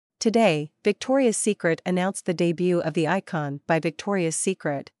Today, Victoria's Secret announced the debut of the Icon by Victoria's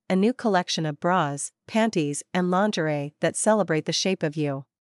Secret, a new collection of bras, panties, and lingerie that celebrate the shape of you.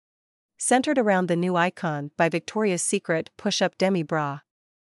 Centered around the new Icon by Victoria's Secret push-up demi-bra.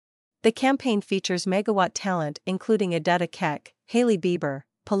 The campaign features megawatt talent including Odetta Keck, Hailey Bieber,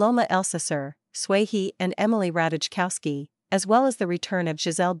 Paloma Elsesser, Sway He and Emily Ratajkowski, as well as the return of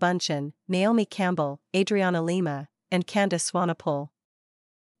Gisele Bündchen, Naomi Campbell, Adriana Lima, and Candice Swanepoel.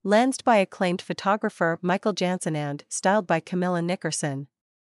 Lensed by acclaimed photographer Michael Jansen and styled by Camilla Nickerson.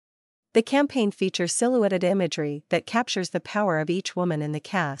 The campaign features silhouetted imagery that captures the power of each woman in the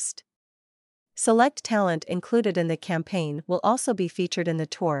cast. Select talent included in the campaign will also be featured in the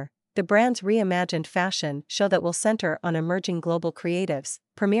tour, the brand's reimagined fashion show that will center on emerging global creatives,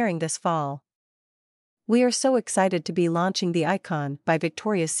 premiering this fall. We are so excited to be launching the Icon by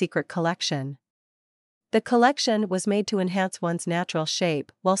Victoria's Secret collection. The collection was made to enhance one's natural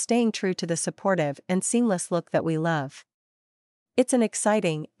shape while staying true to the supportive and seamless look that we love. It's an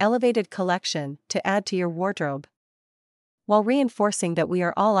exciting, elevated collection to add to your wardrobe, while reinforcing that we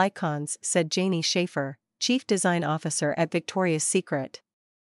are all icons, said Janie Schaefer, Chief Design Officer at Victoria's Secret.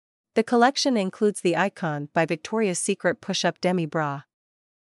 The collection includes the Icon by Victoria's Secret push-up demi-bra,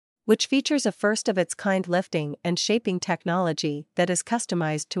 which features a first-of-its-kind lifting and shaping technology that is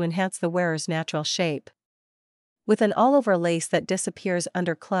customized to enhance the wearer's natural shape. With an all-over lace that disappears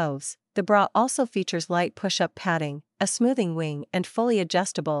under clothes, the bra also features light push-up padding, a smoothing wing and fully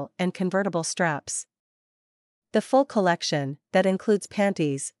adjustable and convertible straps. The full collection, that includes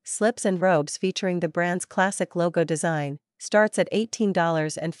panties, slips and robes featuring the brand's classic logo design, starts at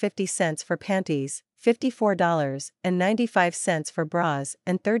 $18.50 for panties, $54.95 for bras,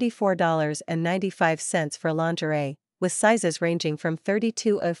 and $34.95 for lingerie, with sizes ranging from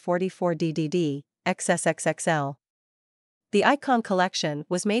 32 to 44 DDD, XXXXL. The Icon collection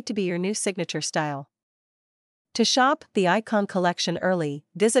was made to be your new signature style. To shop the Icon collection early,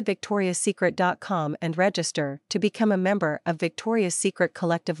 visit victoriassecret.com and register to become a member of Victoria's Secret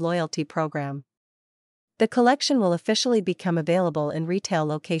Collective Loyalty Program. The collection will officially become available in retail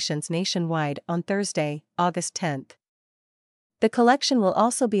locations nationwide on Thursday, August 10th. The collection will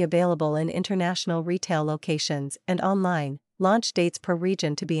also be available in international retail locations and online, launch dates per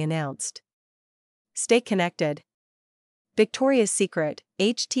region to be announced. Stay connected. Victoria's Secret,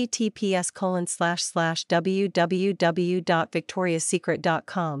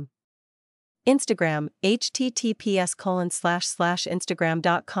 https://www.victoriassecret.com. Instagram,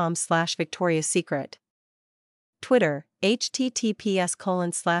 https://instagram.com/victoriassecret. Twitter,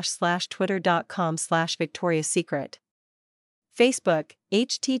 https://twitter.com/victoriassecret. Facebook,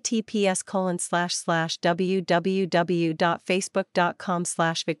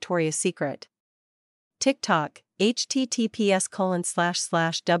 https://www.facebook.com/victoriassecret. TikTok,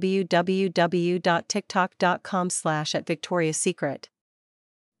 https://www.tiktok.com/@victoriassecret.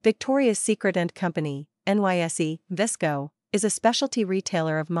 Victoria's Secret & Company, NYSE, Visco, is a specialty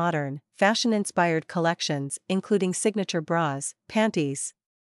retailer of modern, fashion-inspired collections including signature bras, panties,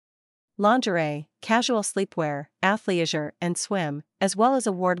 lingerie, casual sleepwear, athleisure and swim, as well as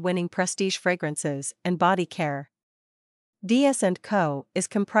award-winning prestige fragrances and body care. VS&Co is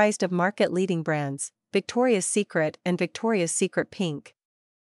comprised of market-leading brands, Victoria's Secret and Victoria's Secret Pink,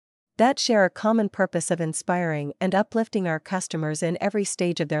 that share a common purpose of inspiring and uplifting our customers in every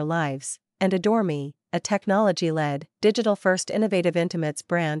stage of their lives, and Adore Me, a technology-led, digital-first innovative intimates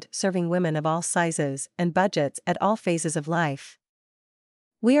brand serving women of all sizes and budgets at all phases of life.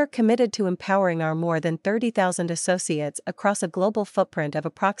 We are committed to empowering our more than 30,000 associates across a global footprint of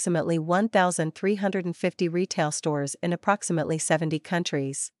approximately 1,350 retail stores in approximately 70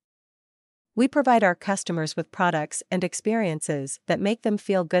 countries. We provide our customers with products and experiences that make them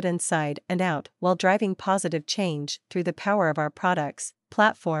feel good inside and out while driving positive change through the power of our products,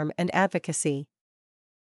 platform and advocacy.